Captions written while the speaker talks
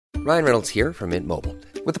Ryan Reynolds here from Mint Mobile.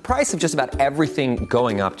 With the price of just about everything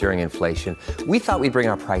going up during inflation, we thought we'd bring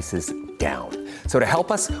our prices down. So to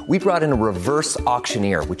help us, we brought in a reverse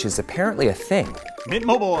auctioneer, which is apparently a thing. Mint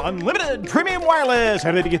Mobile Unlimited Premium Wireless.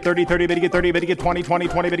 How to get 30, 30, bit to get 30, bit to get 20, 20,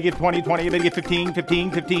 20, bit to get 20, 20, bit to get 15,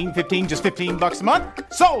 15, 15, 15, just $15 a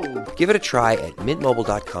month? Sold! Give it a try at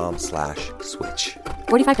mintmobile.com/switch.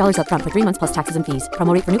 $45 up front for 3 months plus taxes and fees.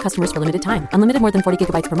 Promo rate for new customers for limited time. Unlimited more than 40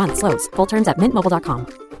 gigabytes per month. Slows full terms at mintmobile.com.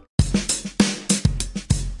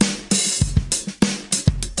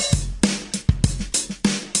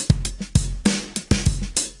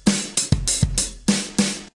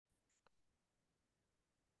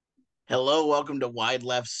 Hello, welcome to Wide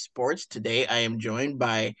Left Sports. Today I am joined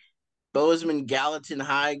by Bozeman Gallatin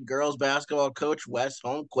High girls basketball coach Wes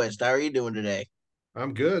Holmquist. How are you doing today?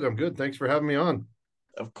 I'm good. Thanks for having me on.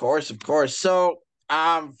 Of course. So,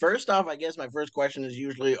 first off, I guess my first question is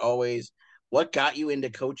usually always, what got you into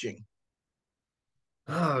coaching?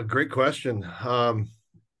 Great question. I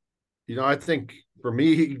think for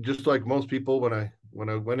me, just like most people, when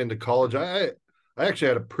I went into college, I actually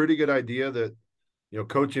had a pretty good idea that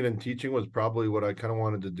coaching and teaching was probably what I kind of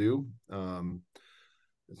wanted to do. And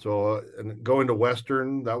going to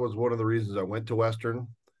Western, that was one of the reasons I went to Western,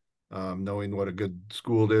 knowing what a good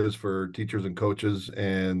school it is for teachers and coaches.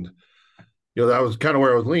 And, that was kind of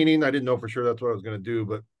where I was leaning. I didn't know for sure that's what I was going to do,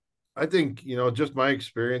 but I think, just my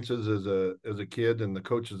experiences as a kid and the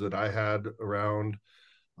coaches that I had around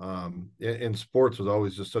in sports was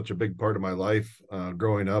always just such a big part of my life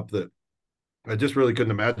growing up that I just really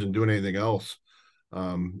couldn't imagine doing anything else.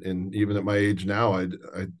 And even at my age now, I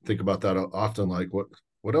think about that often, like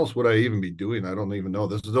what else would I even be doing? I don't even know.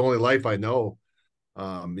 This is the only life I know.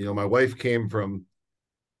 My wife came from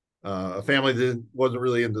a family that wasn't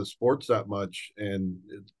really into sports that much, and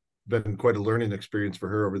it's been quite a learning experience for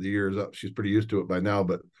her over the years. She's pretty used to it by now,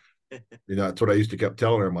 but that's what I used to kept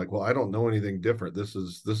telling her. I'm like, well, I don't know anything different. This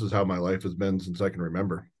is how my life has been since I can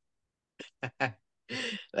remember.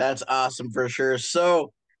 That's awesome for sure.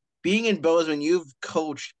 So, being in Bozeman, you've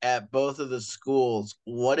coached at both of the schools.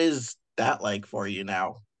 What is that like for you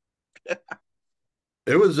now?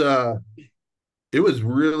 It was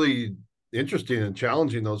really interesting and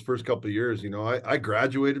challenging those first couple of years. I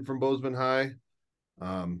graduated from Bozeman High,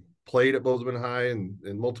 played at Bozeman High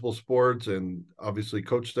in multiple sports, and obviously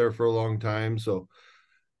coached there for a long time. So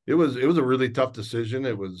it was a really tough decision.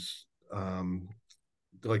 It was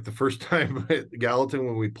like the first time at Gallatin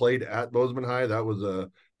when we played at Bozeman High, that was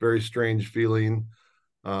a very strange feeling.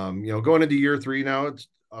 Going into year 3 now, it's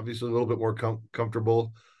obviously a little bit more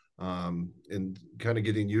comfortable and kind of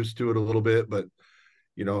getting used to it a little bit. But,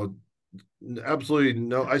 absolutely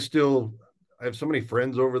no, I have so many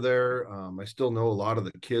friends over there. I still know a lot of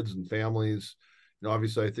the kids and families.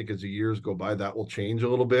 Obviously, I think as the years go by, that will change a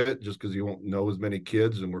little bit just because you won't know as many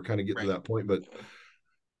kids, and we're kind of getting to that point. But,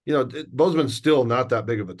 Bozeman's still not that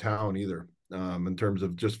big of a town either in terms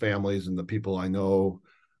of just families and the people I know.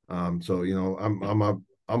 So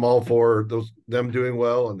I'm all for them doing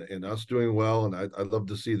well and us doing well, and I'd love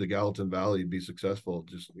to see the Gallatin Valley be successful.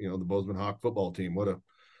 Just the Bozeman Hawk football team.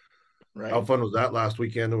 How fun was that last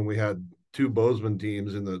weekend when we had 2 Bozeman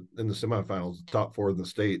teams in the semifinals, top 4 in the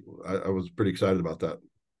state? I was pretty excited about that.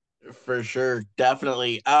 For sure,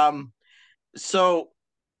 definitely. So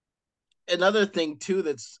another thing too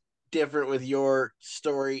that's different with your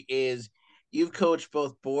story is you've coached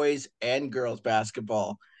both boys and girls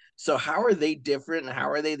basketball. So how are they different and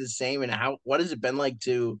how are they the same, and what has it been like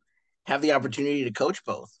to have the opportunity to coach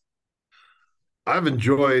both? I've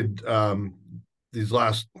enjoyed these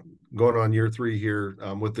last going on year 3 here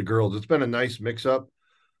with the girls. It's been a nice mix up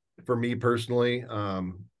for me personally.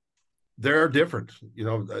 They're different.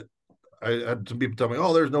 I had some people tell me,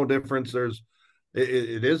 "Oh, there's no difference."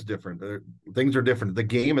 It is different. Things are different. The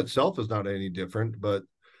game itself is not any different, but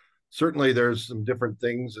certainly there's some different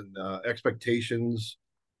things and expectations.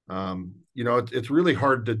 It's really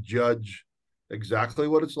hard to judge exactly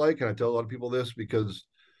what it's like. And I tell a lot of people this because,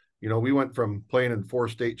 we went from playing in 4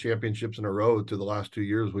 state championships in a row to the last 2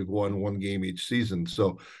 years, we've won 1 game each season.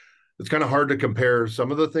 So it's kind of hard to compare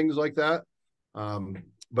some of the things like that.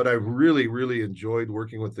 But I really, really enjoyed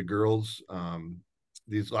working with the girls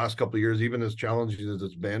these last couple of years, even as challenging as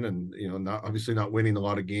it's been. And, not winning a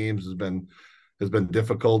lot of games has been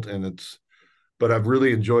difficult, but I've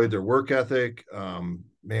really enjoyed their work ethic.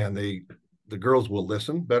 The girls will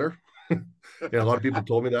listen better. A lot of people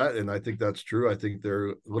told me that, and I think that's true. I think they're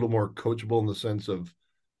a little more coachable in the sense of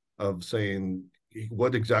saying,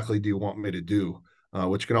 what exactly do you want me to do?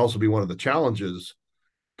 Which can also be one of the challenges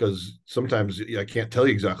because sometimes I can't tell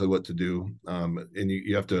you exactly what to do. And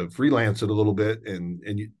you have to freelance it a little bit and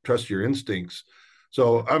you trust your instincts.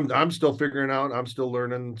 So I'm still figuring out, I'm still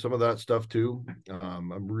learning some of that stuff too.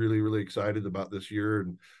 I'm really, really excited about this year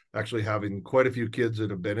and actually having quite a few kids that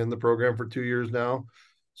have been in the program for 2 years now.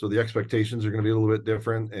 So the expectations are going to be a little bit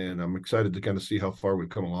different, and I'm excited to kind of see how far we've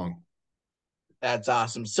come along. That's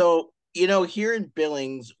awesome. So, here in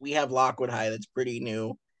Billings, we have Lockwood High that's pretty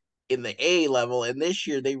new in the A level, and this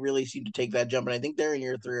year they really seem to take that jump, and I think they're in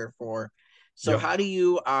year 3 or 4. So, Yep. how do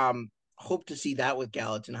you hope to see that with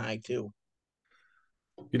Gallatin High too?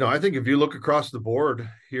 I think if you look across the board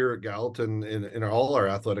here at Gallatin in all our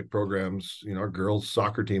athletic programs, our girls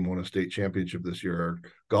soccer team won a state championship this year. Our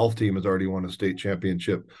golf team has already won a state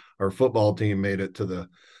championship. Our football team made it to the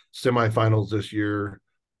semifinals this year.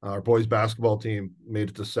 Our boys basketball team made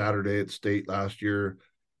it to Saturday at state last year.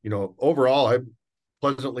 Overall, I'm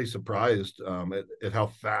pleasantly surprised at how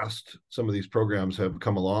fast some of these programs have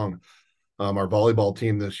come along. Our volleyball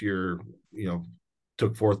team this year,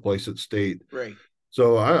 took fourth place at state. Right.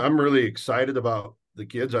 So I'm really excited about the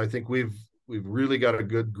kids. I think we've really got a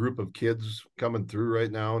good group of kids coming through right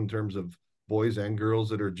now in terms of boys and girls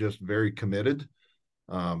that are just very committed.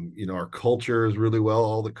 Our culture is really well.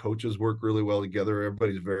 All the coaches work really well together.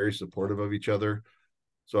 Everybody's very supportive of each other.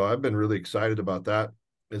 So I've been really excited about that.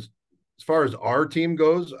 As far as our team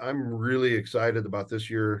goes, I'm really excited about this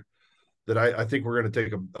year that I think we're going to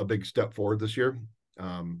take a big step forward this year.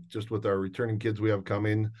 Just with our returning kids we have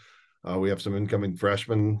coming. We have some incoming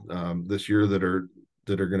freshmen this year that are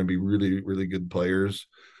going to be really, really good players.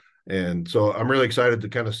 And so I'm really excited to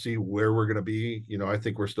kind of see where we're going to be. I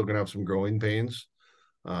think we're still going to have some growing pains.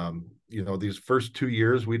 These first 2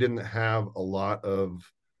 years, we didn't have a lot of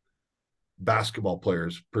basketball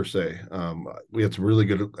players per se. We had some really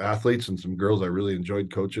good athletes and some girls I really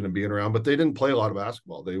enjoyed coaching and being around, but they didn't play a lot of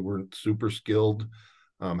basketball. They weren't super skilled,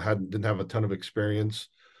 didn't have a ton of experience.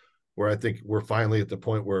 Where I think we're finally at the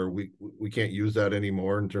point where we can't use that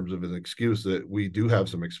anymore in terms of an excuse that we do have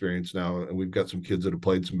some experience now, and we've got some kids that have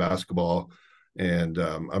played some basketball, and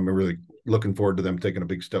I'm really looking forward to them taking a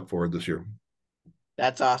big step forward this year.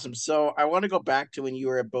 That's awesome. So, I want to go back to when you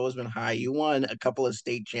were at Bozeman High. You won a couple of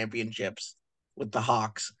state championships with the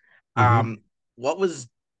Hawks. Mm-hmm. What was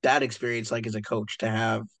that experience like as a coach to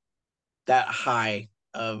have that high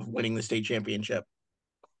of winning the state championship?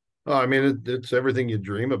 Oh, I mean, it's everything you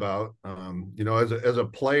dream about. As a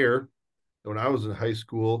player, when I was in high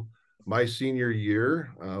school, my senior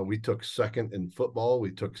year, we took second in football,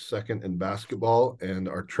 we took second in basketball, and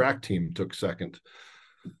our track team took second.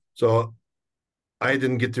 So I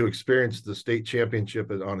didn't get to experience the state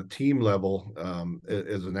championship on a team level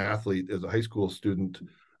as an athlete, as a high school student.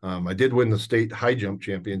 I did win the state high jump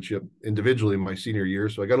championship individually my senior year,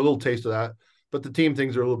 so I got a little taste of that. But the team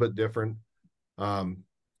things are a little bit different.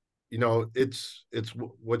 It's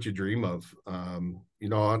what you dream of.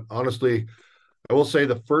 Honestly, I will say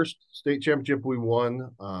the first state championship we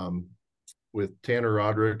won with Tanner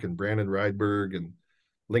Roderick and Brandon Rydberg and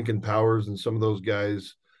Lincoln Powers and some of those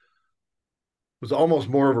guys was almost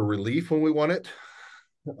more of a relief when we won it.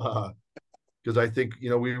 Because I think,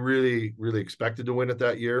 we really, really expected to win it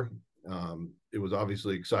that year. It was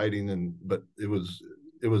obviously exciting, but it was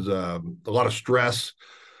a lot of stress,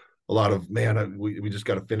 a lot of, man, we just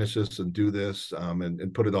got to finish this and do this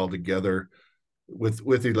and put it all together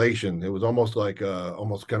with elation. It was almost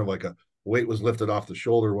kind of like a weight was lifted off the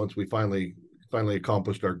shoulder once we finally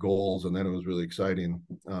accomplished our goals, and then it was really exciting.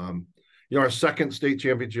 Our second state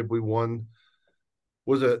championship we won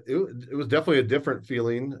it was definitely a different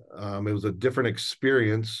feeling. It was a different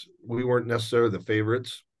experience. We weren't necessarily the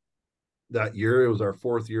favorites that year. It was our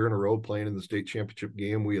fourth year in a row playing in the state championship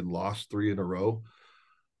game. We had lost 3 in a row.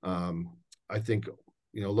 I think,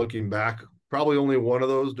 looking back, probably only one of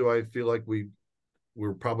those do I feel like we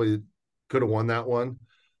probably could have won that one.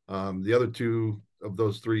 The other 2 of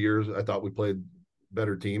those 3 years, I thought we played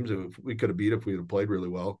better teams. We could have beat if we had played really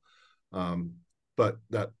well. But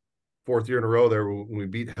that fourth year in a row there when we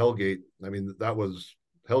beat Hellgate, I mean,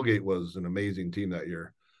 Hellgate was an amazing team that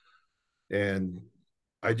year. And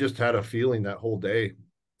I just had a feeling that whole day.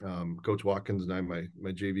 Coach Watkins and I, my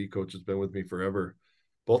JV coach, has been with me forever.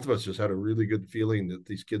 Both of us just had a really good feeling that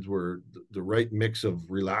these kids were the right mix of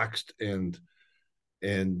relaxed and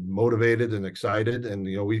motivated and excited. And,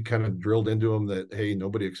 we kind of drilled into them that, hey,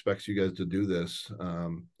 nobody expects you guys to do this.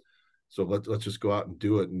 So let's just go out and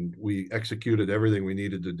do it. And we executed everything we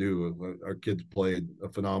needed to do. Our kids played a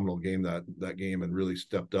phenomenal game that game and really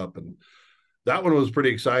stepped up. And that one was pretty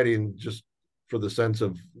exciting, just for the sense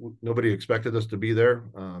of nobody expected us to be there.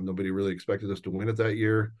 Nobody really expected us to win it that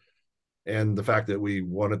year. and the fact that we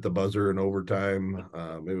won at the buzzer in overtime,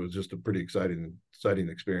 it was just a pretty exciting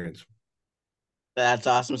experience. That's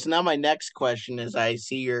awesome. So now my next question is, I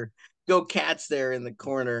see your Go Cats there in the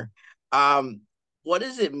corner. Um, what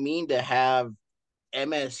does it mean to have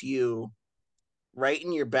MSU right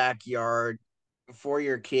in your backyard for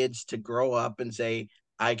your kids to grow up and say,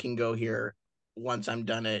 I can go here once I'm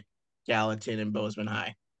done at Gallatin and Bozeman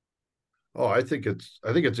High? Oh, I think it's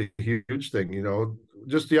a huge thing.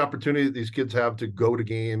 Just the opportunity that these kids have to go to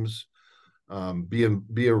games,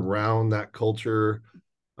 be around that culture.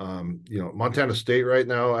 Montana State right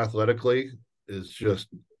now athletically is just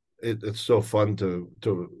it's so fun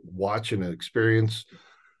to watch and experience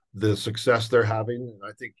the success they're having. And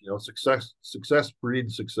I think success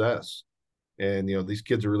breeds success. And these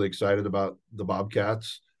kids are really excited about the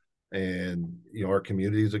Bobcats, and our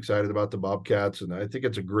community is excited about the Bobcats, and I think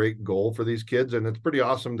it's a great goal for these kids. And it's pretty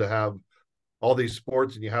awesome to have all these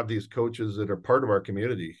sports, and you have these coaches that are part of our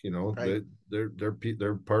community. Right.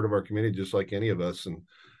 They're part of our community just like any of us, and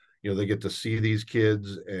they get to see these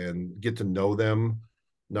kids and get to know them,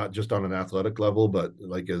 not just on an athletic level, but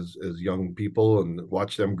like as young people, and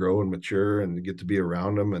watch them grow and mature and get to be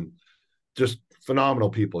around them. And just phenomenal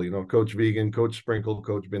people, Coach Vegan, Coach Sprinkle,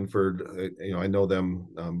 Coach Binford. I know them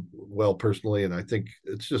well personally, and I think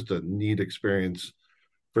it's just a neat experience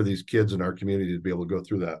for these kids in our community to be able to go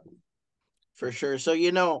through that. For sure. So,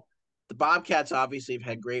 the Bobcats obviously have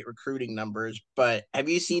had great recruiting numbers, but have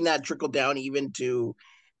you seen that trickle down even to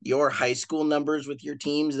your high school numbers with your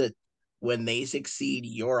teams, that when they succeed,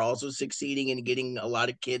 you're also succeeding and getting a lot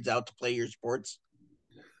of kids out to play your sports?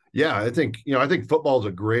 Yeah, I think football is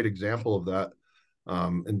a great example of that,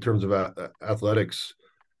 in terms of athletics.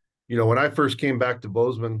 When I first came back to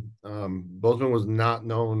Bozeman, Bozeman was not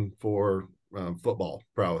known for football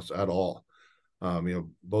prowess at all.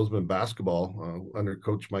 Bozeman basketball under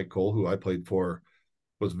Coach Mike Cole, who I played for,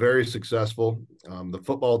 was very successful. The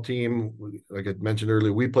football team, like I mentioned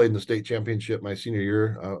earlier, we played in the state championship my senior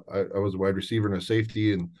year. I was a wide receiver and a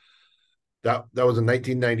safety, and that was in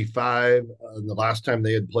 1995. And the last time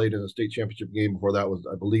they had played in a state championship game before that was,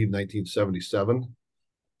 I believe, 1977.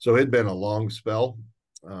 So it had been a long spell.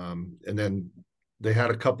 And then they had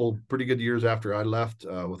a couple pretty good years after I left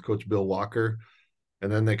with Coach Bill Walker.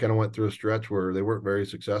 And then they kind of went through a stretch where they weren't very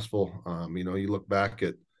successful. You look back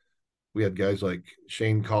at, we had guys like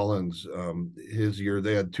Shane Collins, his year,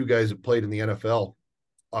 they had two guys that played in the NFL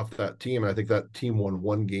off that team. And I think that team won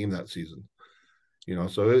one game that season.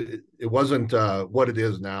 So it wasn't what it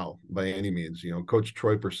is now by any means. Coach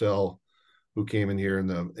Troy Purcell, who came in here in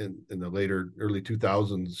the later early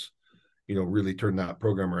 2000s, really turned that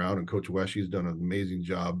program around. And Coach Weshy's done an amazing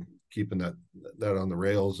job keeping that on the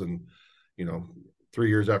rails. And 3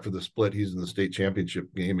 years after the split, he's in the state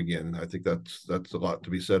championship game again. And I think that's a lot to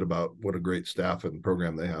be said about what a great staff and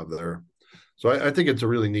program they have there. So I think it's a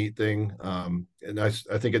really neat thing. And I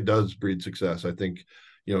think it does breed success. I think,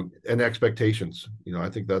 and expectations. I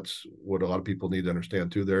think that's what a lot of people need to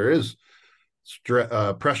understand too. There is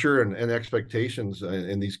pressure and expectations,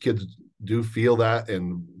 and these kids do feel that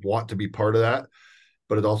and want to be part of that,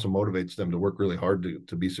 but it also motivates them to work really hard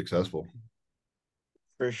to be successful.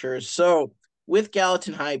 For sure. So, with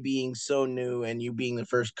Gallatin High being so new and you being the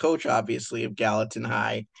first coach, obviously, of Gallatin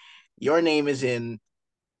High, your name is in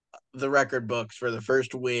the record books for the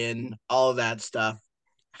first win, all of that stuff.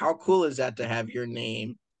 How cool is that to have your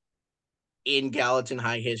name in Gallatin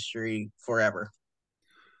High history forever?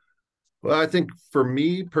 Well, I think for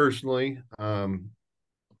me personally, a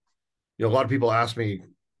lot of people ask me,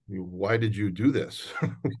 why did you do this?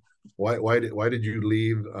 why did you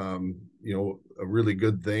leave, a really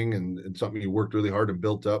good thing and something you worked really hard and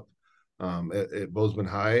built up at Bozeman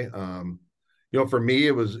High? For me,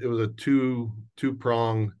 it was a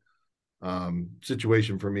two-prong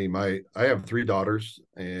situation for me. I have three daughters,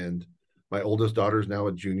 and my oldest daughter is now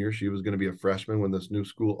a junior. She was going to be a freshman when this new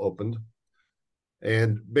school opened.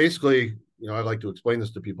 And basically, I like to explain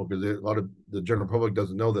this to people because a lot of the general public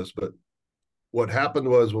doesn't know this, but what happened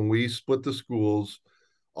was when we split the schools,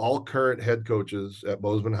 all current head coaches at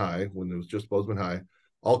Bozeman High, when it was just Bozeman High,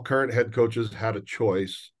 all current head coaches had a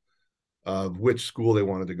choice of which school they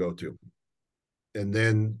wanted to go to. And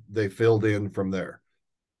then they filled in from there.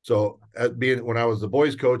 So when I was the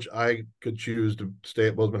boys coach, I could choose to stay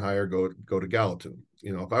at Bozeman High or go to Gallatin.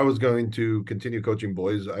 If I was going to continue coaching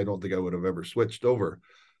boys, I don't think I would have ever switched over.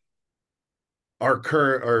 Who's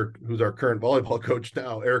our current volleyball coach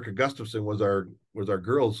now, Erica Gustafson, was our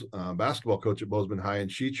girls basketball coach at Bozeman High,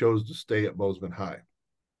 and she chose to stay at Bozeman High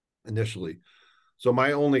initially. So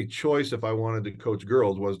my only choice if I wanted to coach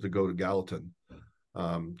girls was to go to Gallatin.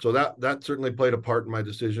 So that certainly played a part in my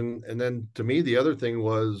decision. And then to me, the other thing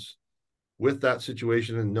was with that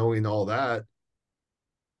situation and knowing all that,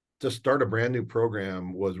 to start a brand new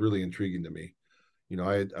program was really intriguing to me.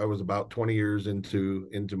 I was about 20 years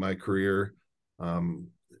into my career, um,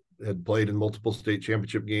 had played in multiple state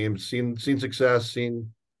championship games, seen success,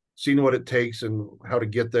 seen what it takes and how to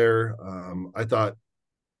get there. I thought,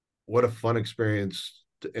 what a fun experience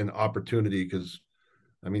and opportunity, because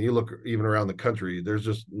I mean, you look even around the country, there's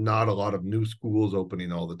just not a lot of new schools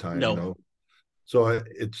opening all the time, No. So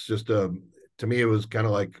it's just to me, it was kind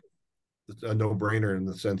of like a no-brainer in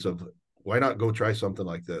the sense of, why not go try something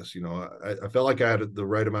like this? I felt like I had the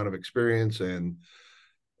right amount of experience, and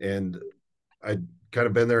I'd kind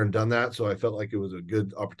of been there and done that. So I felt like it was a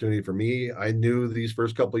good opportunity for me. I knew these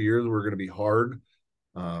first couple of years were going to be hard.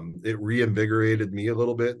 It reinvigorated me a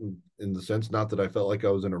little bit in the sense, not that I felt like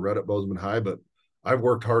I was in a rut at Bozeman High, but I've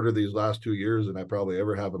worked harder these last 2 years than I probably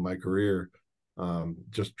ever have in my career.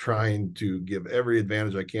 Just trying to give every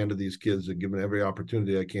advantage I can to these kids and giving every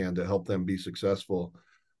opportunity I can to help them be successful.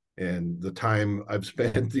 And the time I've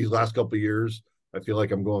spent these last couple of years, I feel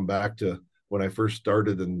like I'm going back to when I first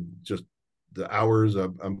started, and just the hours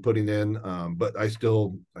I'm putting in. But I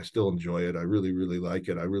still enjoy it. I really, really like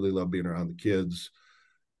it. I really love being around the kids,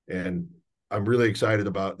 and I'm really excited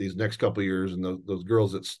about these next couple of years, and those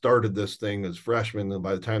girls that started this thing as freshmen, and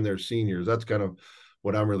by the time they're seniors, that's kind of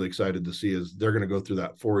what I'm really excited to see, is they're going to go through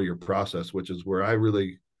that 4-year process, which is where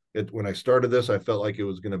when I started this, I felt like it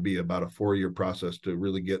was going to be about a 4-year process to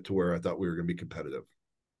really get to where I thought we were going to be competitive.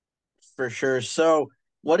 For sure. So,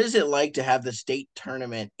 what is it like to have the state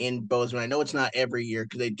tournament in Bozeman? I know it's not every year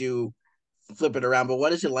because they do flip it around, but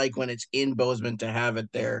what is it like when it's in Bozeman to have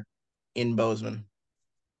it there in Bozeman?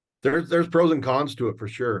 There's pros and cons to it for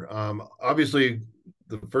sure. Obviously,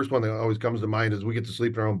 the first one that always comes to mind is we get to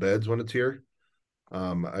sleep in our own beds when it's here.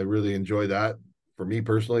 I really enjoy that for me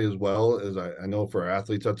personally, as well as I know for our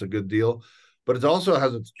athletes, that's a good deal. But it also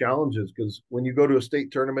has its challenges, because when you go to a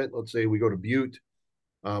state tournament, let's say we go to Butte,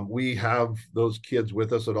 we have those kids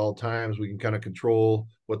with us at all times. We can kind of control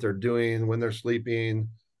what they're doing, when they're sleeping.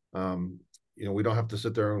 We don't have to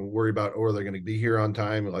sit there and worry about, oh, are they going to be here on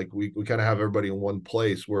time? Like we kind of have everybody in one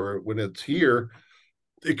place, where when it's here,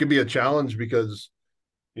 it can be a challenge, because,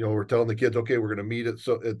 we're telling the kids, okay, we're going to meet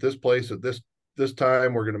at this place at this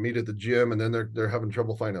time, we're going to meet at the gym, and then they're having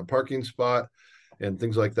trouble finding a parking spot and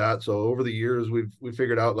things like that. So over the years, we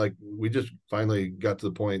figured out, like, we just finally got to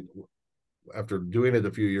the point after doing it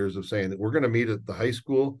a few years of saying that we're going to meet at the high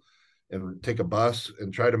school and take a bus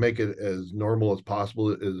and try to make it as normal as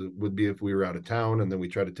possible as it would be if we were out of town. And then we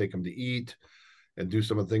try to take them to eat and do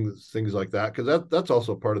some of the things like that. Cause that's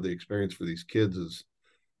also part of the experience for these kids,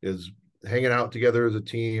 is hanging out together as a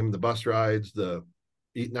team, the bus rides, the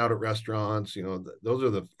eating out at restaurants. Those are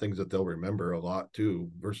the things that they'll remember a lot too,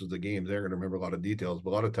 versus the games. They're going to remember a lot of details, but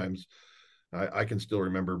a lot of times I can still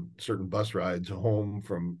remember certain bus rides home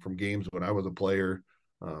from games when I was a player.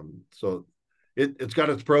 So it's got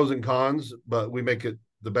its pros and cons, but we make it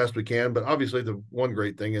the best we can. But obviously, the one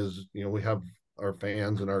great thing is, we have our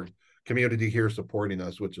fans and our community here supporting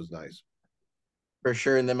us, which is nice. For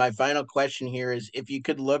sure. And then my final question here is, if you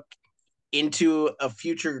could look into a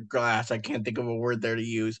future glass, I can't think of a word there to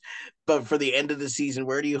use, but for the end of the season,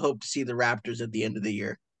 where do you hope to see the Raptors at the end of the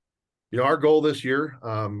year? Our goal this year,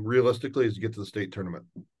 realistically, is to get to the state tournament.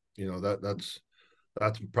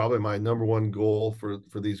 That's probably my number one goal for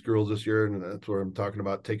these girls this year, and that's where I'm talking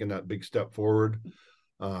about taking that big step forward.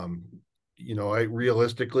 I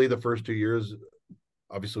realistically, the first 2 years,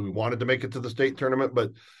 obviously we wanted to make it to the state tournament,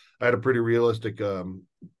 but I had a pretty realistic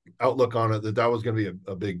outlook on it, that was going to be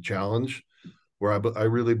a big challenge. Where I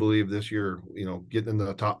really believe this year, getting in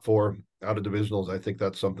the top 4 out of divisionals, I think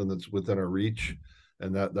that's something that's within our reach.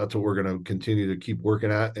 And that's what we're going to continue to keep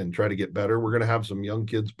working at and try to get better. We're going to have some young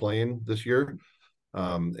kids playing this year,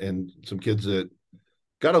 and some kids that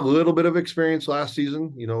got a little bit of experience last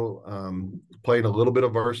season, playing a little bit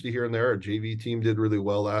of varsity here and there. Our JV team did really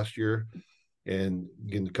well last year, and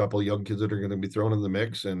again, a couple of young kids that are going to be thrown in the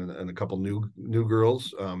mix, and a couple new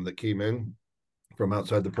girls that came in from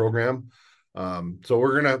outside the program. So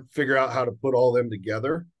we're going to figure out how to put all them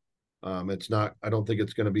together. I don't think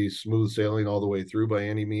it's going to be smooth sailing all the way through by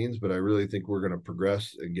any means, but I really think we're going to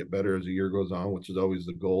progress and get better as the year goes on, which is always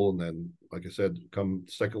the goal. And then, like I said, come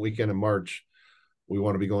second weekend in March, we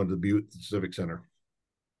want to be going to the Butte Civic Center.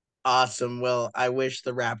 Awesome. Well, I wish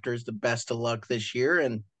the Raptors the best of luck this year,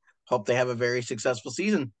 and hope they have a very successful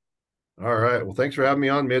season. All right. Well, thanks for having me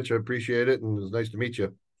on, Mitch. I appreciate it. And it was nice to meet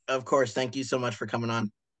you. Of course. Thank you so much for coming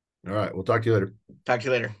on. All right. We'll talk to you later. Talk to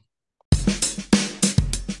you later.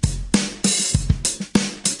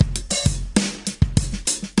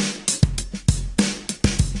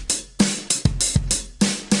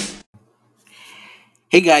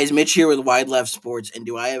 Hey guys, Mitch here with Wide Left Sports, and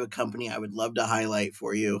do I have a company I would love to highlight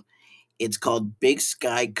for you? It's called Big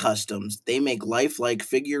Sky Customs. They make lifelike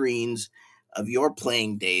figurines of your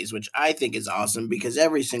playing days, which I think is awesome because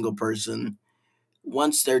every single person,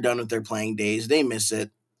 once they're done with their playing days, they miss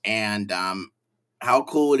it. And how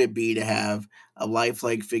cool would it be to have a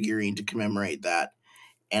lifelike figurine to commemorate that?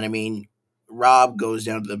 And I mean, Rob goes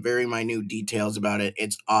down to the very minute details about it.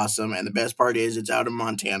 It's awesome, and the best part is it's out of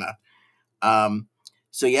Montana. Um,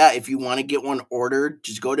 so yeah, if you want to get one ordered,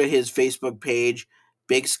 just go to his Facebook page,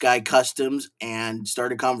 Big Sky Customs, and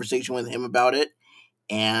start a conversation with him about it.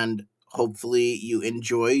 And hopefully you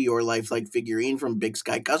enjoy your lifelike figurine from Big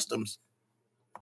Sky Customs.